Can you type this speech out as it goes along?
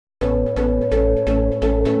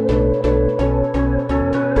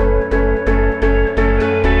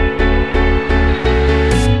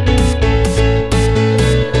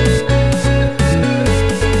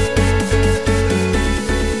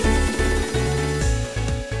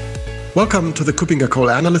Welcome to the Kuppinger Cole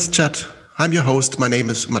Analyst Chat. I'm your host. My name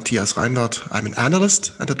is Matthias Reinwarth. I'm an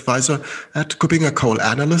analyst and advisor at Kuppinger Cole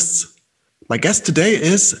Analysts. My guest today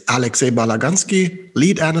is Alexei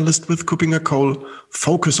lead analyst with Kuppinger Cole,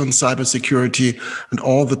 focus on cybersecurity and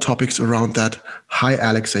all the topics around that. Hi,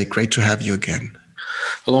 Alexei. Great to have you again.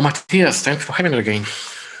 Hello, Matthias. Thanks for having me again.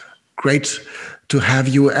 Great to have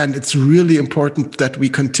you. And it's really important that we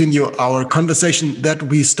continue our conversation that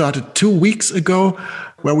we started 2 weeks ago,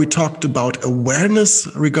 where we talked about awareness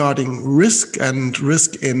regarding risk and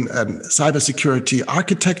risk in cybersecurity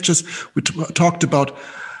architectures. We talked about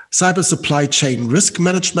cyber supply chain risk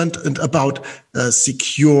management and about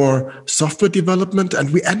secure software development.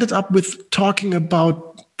 And we ended up with talking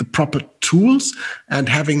about the proper tools and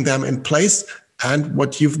having them in place. And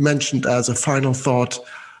what you've mentioned as a final thought,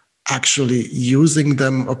 actually using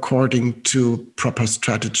them according to proper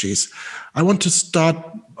strategies. I want to start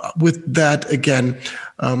with that again.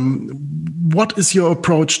 What is your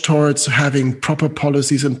approach towards having proper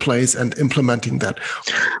policies in place and implementing that?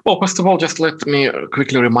 Well, first of all, just let me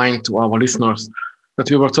quickly remind to our listeners that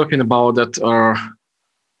we were talking about that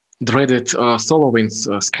dreaded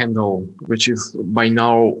SolarWinds scandal, which is by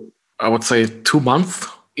now, I would say, 2 months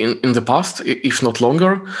in the past, if not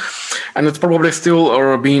longer. And it's probably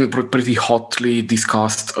still being pretty hotly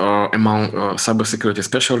discussed among cybersecurity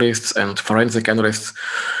specialists and forensic analysts.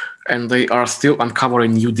 And they are still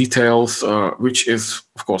uncovering new details, which is,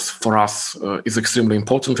 of course, for us, is extremely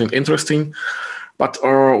important and interesting. But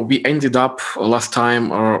we ended up last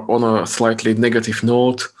time on a slightly negative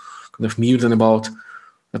note, kind of musing about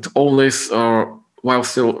that all this, while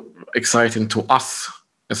still exciting to us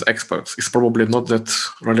as experts, is probably not that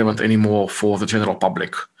relevant anymore for the general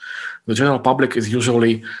public. The general public is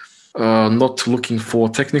usually not looking for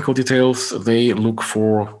technical details. They look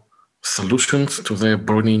for solutions to their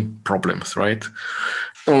burning problems, right?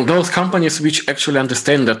 Those companies which actually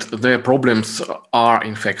understand that their problems are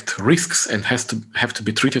in fact risks and have to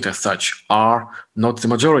be treated as such are not the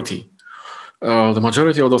majority. The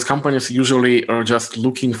majority of those companies usually are just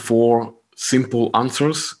looking for simple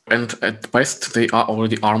answers, and at best they are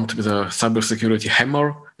already armed with a cybersecurity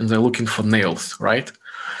hammer and they're looking for nails, right?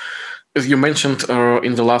 As you mentioned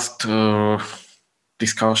in the last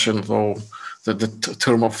discussion, though, the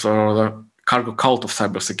term of the cargo cult of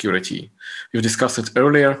cybersecurity. You discussed it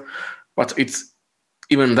earlier, but it's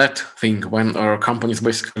even that thing when companies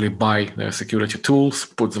basically buy their security tools,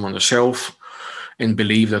 put them on the shelf, and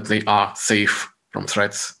believe that they are safe from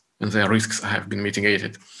threats and their risks have been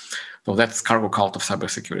mitigated. So that's cargo cult of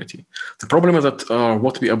cybersecurity. The problem is that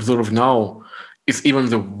what we observe now is even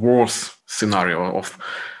the worst scenario of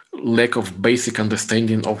lack of basic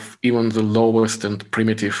understanding of even the lowest and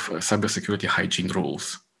primitive cybersecurity hygiene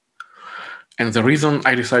rules. And the reason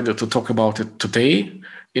I decided to talk about it today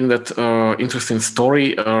in that interesting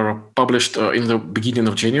story published in the beginning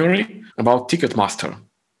of January about Ticketmaster.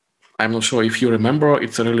 I'm not sure if you remember,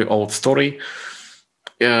 it's a really old story.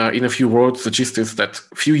 In a few words, the gist is that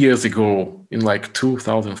a few years ago, in like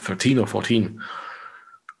 2013 or 14,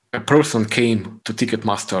 a person came to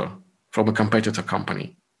Ticketmaster from a competitor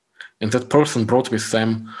company. And that person brought with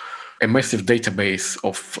them a massive database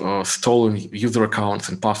of stolen user accounts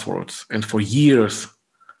and passwords. And for years,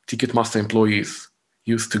 Ticketmaster employees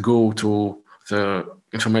used to go to the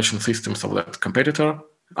information systems of that competitor,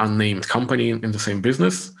 unnamed company in the same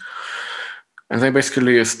business. And they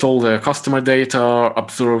basically stole their customer data,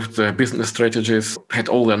 observed their business strategies, had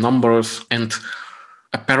all their numbers, and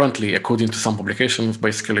apparently, according to some publications,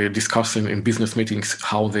 basically discussing in business meetings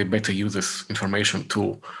how they better use this information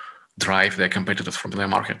to drive their competitors from their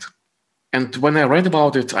market. And when I read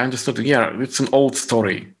about it, I understood, yeah, it's an old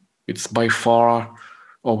story. It's by far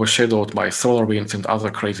overshadowed by SolarWinds and other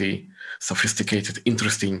crazy, sophisticated,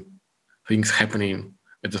 interesting things happening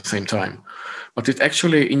at the same time. But it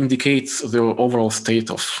actually indicates the overall state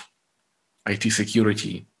of IT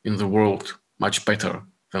security in the world much better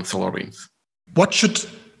than SolarWinds. What should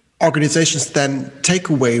organizations then take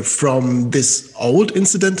away from this old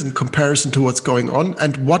incident in comparison to what's going on?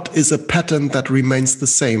 And what is a pattern that remains the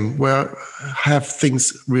same? Where have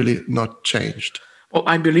things really not changed? Well,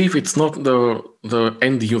 I believe it's not the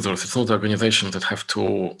end users, it's not the organizations that have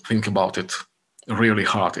to think about it really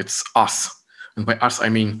hard. It's us. And by us, I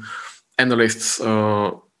mean analysts,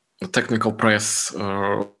 the technical press,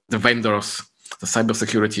 the vendors, the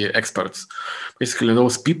cybersecurity experts, basically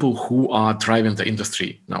those people who are driving the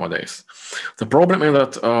industry nowadays. The problem is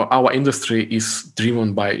that our industry is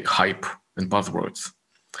driven by hype and buzzwords.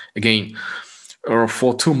 Again,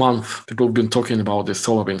 for 2 months, people have been talking about the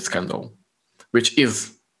SolarWinds scandal, which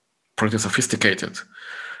is pretty sophisticated.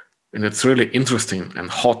 And it's really interesting and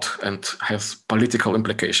hot and has political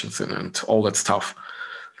implications and all that stuff.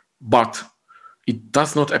 But it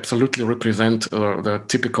does not absolutely represent the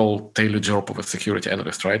typical daily job of a security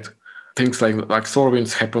analyst, right? Things like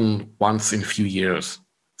SolarWinds happen once in a few years.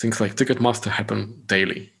 Things like Ticketmaster happen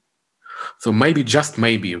daily. So maybe, just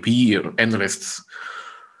maybe, we analysts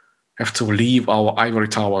have to leave our ivory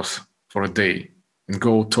towers for a day and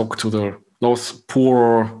go talk to those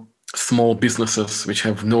poor small businesses which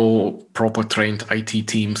have no proper trained IT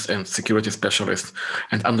teams and security specialists,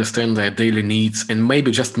 and understand their daily needs, and maybe,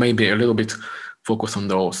 just maybe, a little bit focus on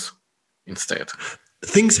those instead.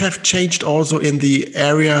 Things have changed also in the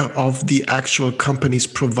area of the actual companies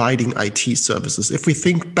providing IT services. If we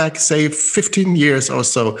think back, say, 15 years or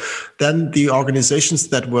so, then the organizations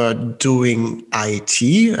that were doing IT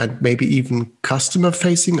and maybe even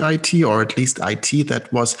customer-facing IT, or at least IT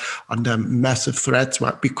that was under massive threats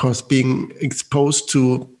because being exposed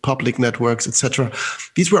to public networks, etc.,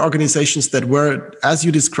 these were organizations that were, as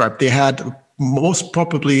you described, they had most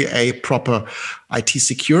probably a proper IT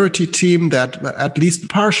security team that at least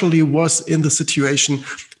partially was in the situation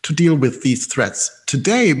to deal with these threats.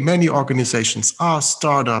 Today, many organizations are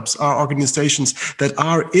startups, are organizations that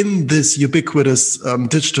are in this ubiquitous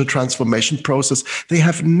digital transformation process. They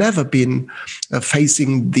have never been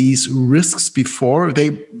facing these risks before.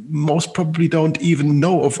 They most probably don't even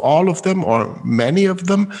know of all of them or many of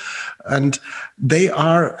them. And they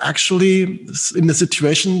are actually in a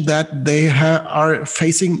situation that they are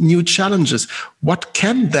facing new challenges. What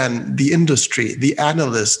can then the industry, the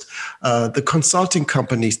analyst, the consulting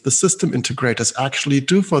companies, the system integrators actually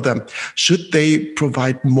do for them? Should they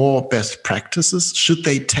provide more best practices? Should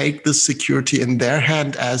they take this security in their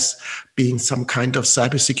hand as being some kind of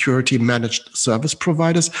cybersecurity managed service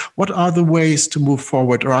providers? What are the ways to move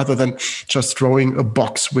forward rather than just throwing a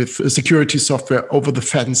box with security software over the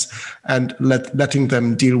fence and letting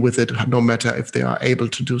them deal with it, no matter if they are able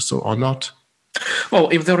to do so or not? Well,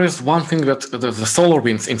 if there is one thing that the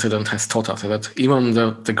SolarWinds incident has taught us, that even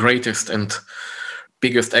the greatest and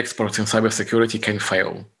biggest experts in cybersecurity can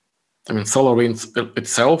fail. I mean, SolarWinds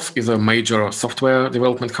itself is a major software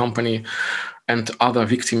development company, and other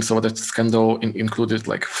victims of that scandal included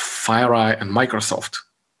like FireEye and Microsoft,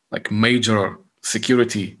 like major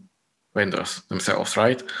security vendors themselves,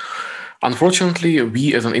 right? Unfortunately,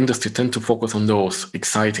 we as an industry tend to focus on those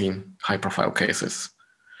exciting, high-profile cases.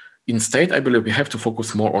 Instead, I believe we have to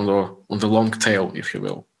focus more on the long tail, if you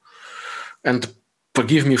will. And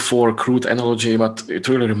forgive me for a crude analogy, but it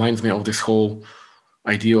really reminds me of this whole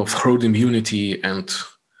idea of herd immunity and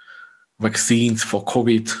vaccines for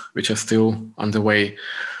COVID, which are still underway.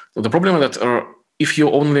 So the problem is that if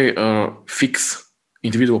you only fix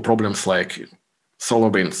individual problems like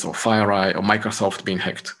SolarWinds or FireEye or Microsoft being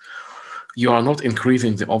hacked, you are not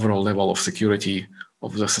increasing the overall level of security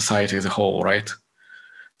of the society as a whole, right?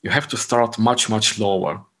 You have to start much, much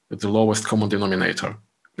lower with the lowest common denominator.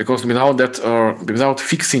 Because without that, without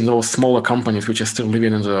fixing those smaller companies which are still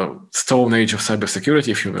living in the stone age of cybersecurity,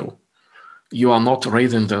 if you will, you are not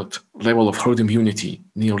raising that level of herd immunity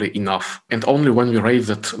nearly enough. And only when we raise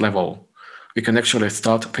that level, we can actually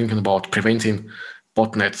start thinking about preventing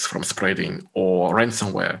botnets from spreading or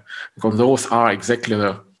ransomware, because those are exactly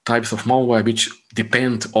the types of malware which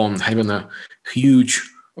depend on having a huge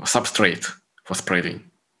substrate for spreading.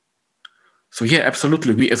 So yeah,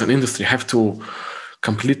 absolutely, we as an industry have to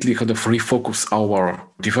completely kind of refocus our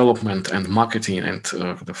development and marketing and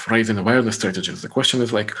kind of raising awareness strategies. The question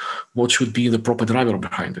is like, what should be the proper driver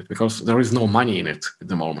behind it? Because there is no money in it at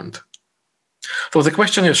the moment. So the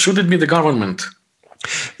question is, should it be the government?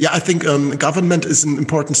 Yeah, I think government is an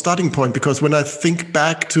important starting point, because when I think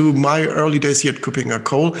back to my early days here at Kuppinger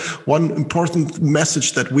Cole, one important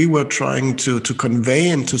message that we were trying to convey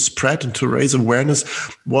and to spread and to raise awareness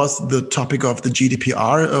was the topic of the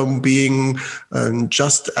GDPR being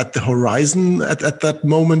just at the horizon at that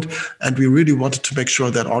moment. And we really wanted to make sure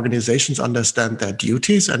that organizations understand their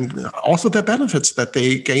duties and also their benefits that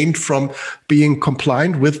they gained from being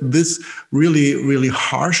compliant with this really, really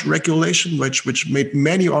harsh regulation, which made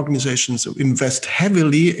many organizations invest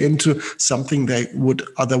heavily into something they would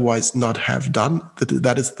otherwise not have done.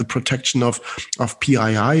 That is the protection of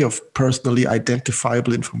PII, of personally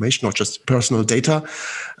identifiable information, or just personal data.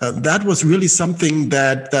 That was really something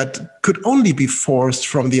that could only be forced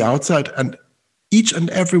from the outside. And each and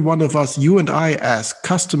every one of us, you and I, as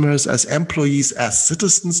customers, as employees, as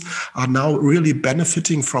citizens, are now really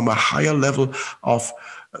benefiting from a higher level of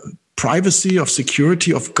privacy, of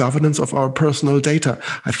security, of governance of our personal data.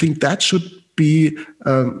 I think that should be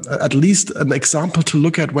at least an example to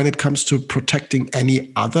look at when it comes to protecting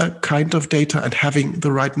any other kind of data and having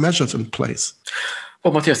the right measures in place.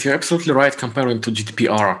 Oh, Matthias, you're absolutely right comparing to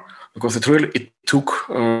GDPR, because it took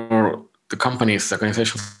the companies, the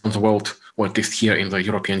organizations in the world, or at least here in the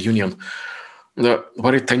European Union, the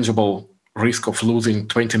very tangible risk of losing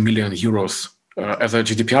 20 million euros as a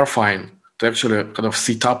GDPR fine to actually kind of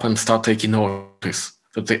sit up and start taking notice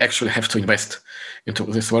that they actually have to invest into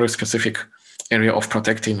this very specific area of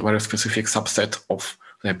protecting a very specific subset of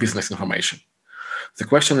their business information. The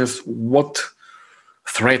question is, what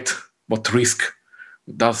threat, what risk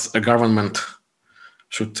does a government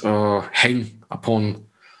should hang upon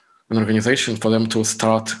an organization for them to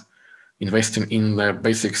start investing in the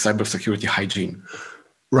basic cybersecurity hygiene?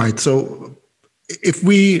 Right. So if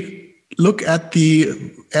we look at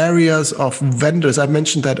the areas of vendors, I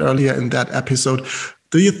mentioned that earlier in that episode,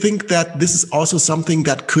 do you think that this is also something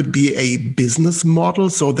that could be a business model,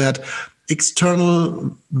 so that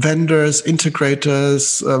external vendors,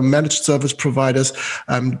 integrators, managed service providers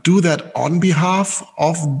do that on behalf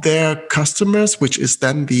of their customers, which is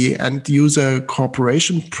then the end user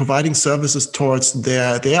corporation providing services towards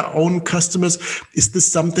their own customers? Is this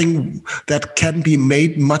something that can be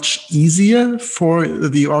made much easier for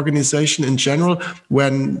the organization in general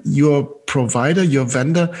when your provider, your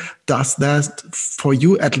vendor, does that for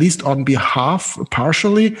you, at least on behalf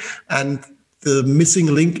partially? And the missing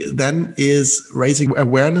link then is raising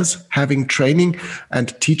awareness, having training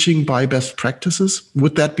and teaching by best practices.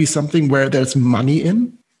 Would that be something where there's money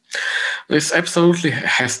in? This absolutely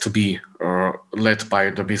has to be led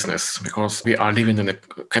by the business, because we are living in a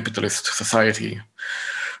capitalist society.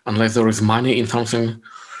 Unless there is money in something,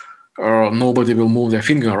 nobody will move their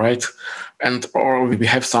finger, right? And or we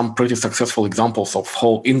have some pretty successful examples of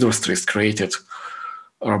whole industries created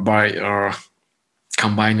by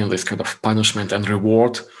combining this kind of punishment and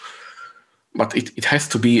reward. But it has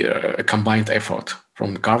to be a combined effort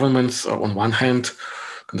from governments on one hand,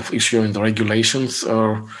 kind of issuing the regulations,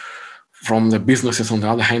 from the businesses on the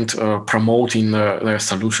other hand, promoting their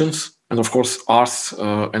solutions. And of course, us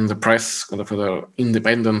and the press, kind of the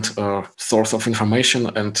independent source of information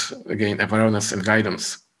and again, awareness and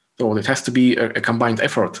guidance. So it has to be a combined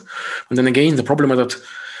effort. And then again, the problem is that,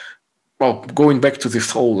 well, going back to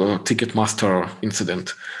this whole Ticketmaster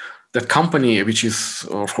incident, that company, which is,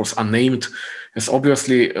 of course, unnamed, has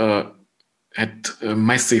obviously had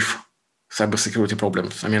massive cybersecurity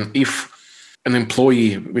problems. I mean, if an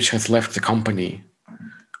employee which has left the company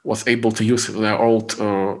was able to use their old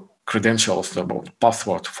credentials, their old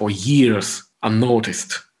password for years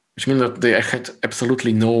unnoticed, which means that they had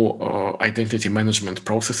absolutely no identity management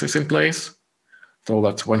processes in place, so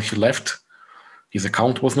that when he left, his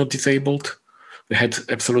account was not disabled. They had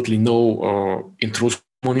absolutely no intrusion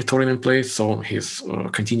monitoring in place, so his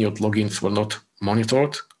continued logins were not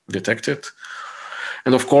monitored, detected.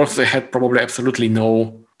 And of course, they had probably absolutely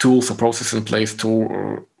no tools or processes in place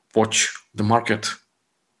to watch the market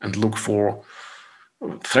and look for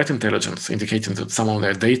threat intelligence indicating that some of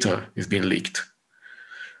their data is being leaked.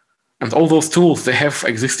 And all those tools, they have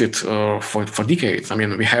existed for decades. I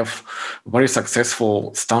mean, we have very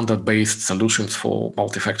successful standard-based solutions for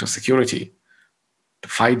multi-factor security. The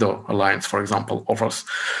FIDO Alliance, for example, offers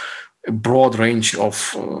a broad range of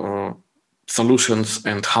solutions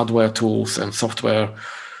and hardware tools and software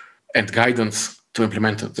and guidance to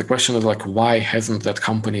implement it. The question is like, why hasn't that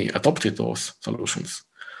company adopted those solutions?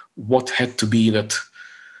 What had to be that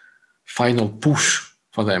final push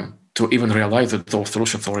for them to even realize that those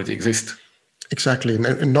solutions already exist? Exactly.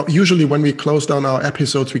 And not usually when we close down our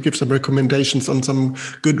episodes, we give some recommendations on some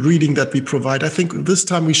good reading that we provide. I think this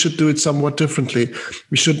time we should do it somewhat differently.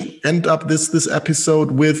 We should end up this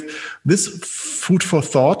episode with this food for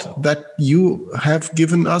thought that you have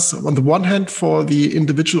given us. On the one hand, for the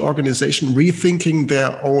individual organization rethinking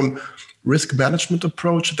their own risk management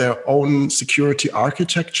approach, their own security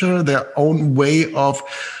architecture, their own way of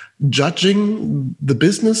judging the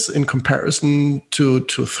business in comparison to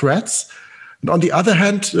threats. And on the other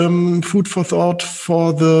hand, food for thought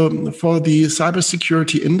for the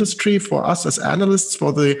cybersecurity industry, for us as analysts,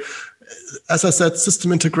 for the, as I said,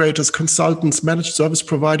 system integrators, consultants, managed service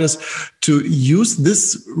providers, to use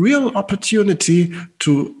this real opportunity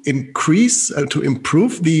to increase and to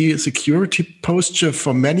improve the security posture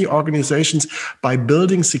for many organizations by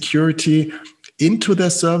building security into their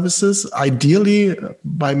services, ideally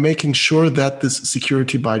by making sure that this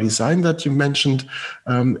security by design that you mentioned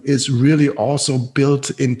is really also built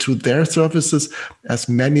into their services, as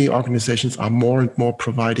many organizations are more and more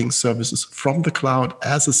providing services from the cloud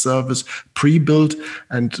as a service, pre-built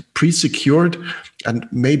and pre-secured. And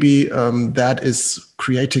maybe that is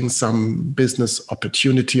creating some business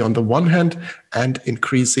opportunity on the one hand and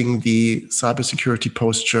increasing the cybersecurity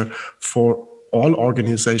posture for all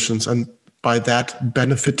organizations, and by that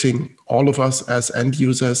benefiting all of us as end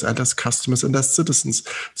users and as customers and as citizens.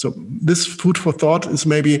 So this food for thought is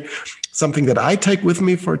maybe something that I take with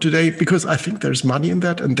me for today, because I think there's money in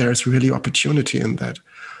that and there's really opportunity in that.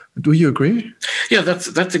 Do you agree? Yeah, that's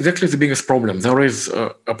exactly the biggest problem. There is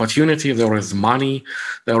opportunity, there is money,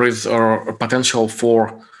 there is a potential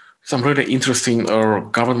for some really interesting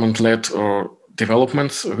government-led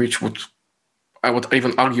developments, which I would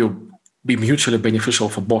even argue, be mutually beneficial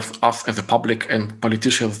for both us as a public and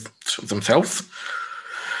politicians themselves.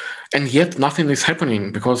 And yet nothing is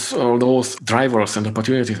happening because those drivers and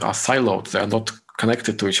opportunities are siloed. They are not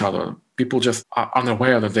connected to each other. People just are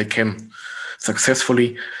unaware that they can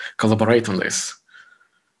successfully collaborate on this.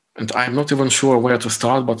 And I'm not even sure where to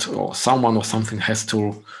start, but someone or something has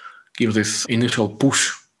to give this initial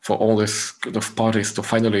push for all these kind of parties to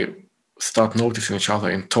finally start noticing each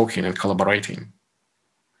other and talking and collaborating.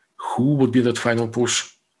 Who would be that final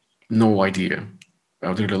push? No idea. I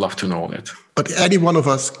would really love to know that. But any one of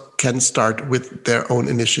us can start with their own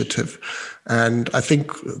initiative. And I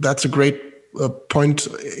think that's a great point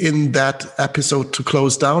in that episode to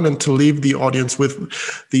close down and to leave the audience with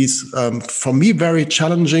these, for me, very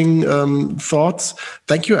challenging thoughts.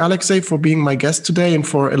 Thank you, Alexei, for being my guest today and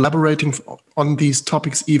for elaborating on these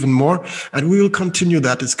topics even more. And we will continue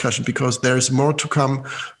that discussion because there's more to come.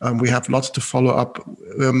 We have lots to follow up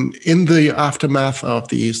in the aftermath of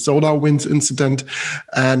the SolarWinds incident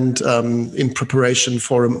and in preparation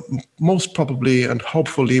for most probably and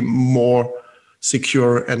hopefully more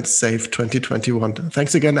secure and safe 2021.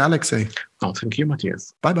 Thanks again, Alexei. Oh, thank you,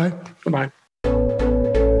 Matthias. Bye-bye. Bye-bye.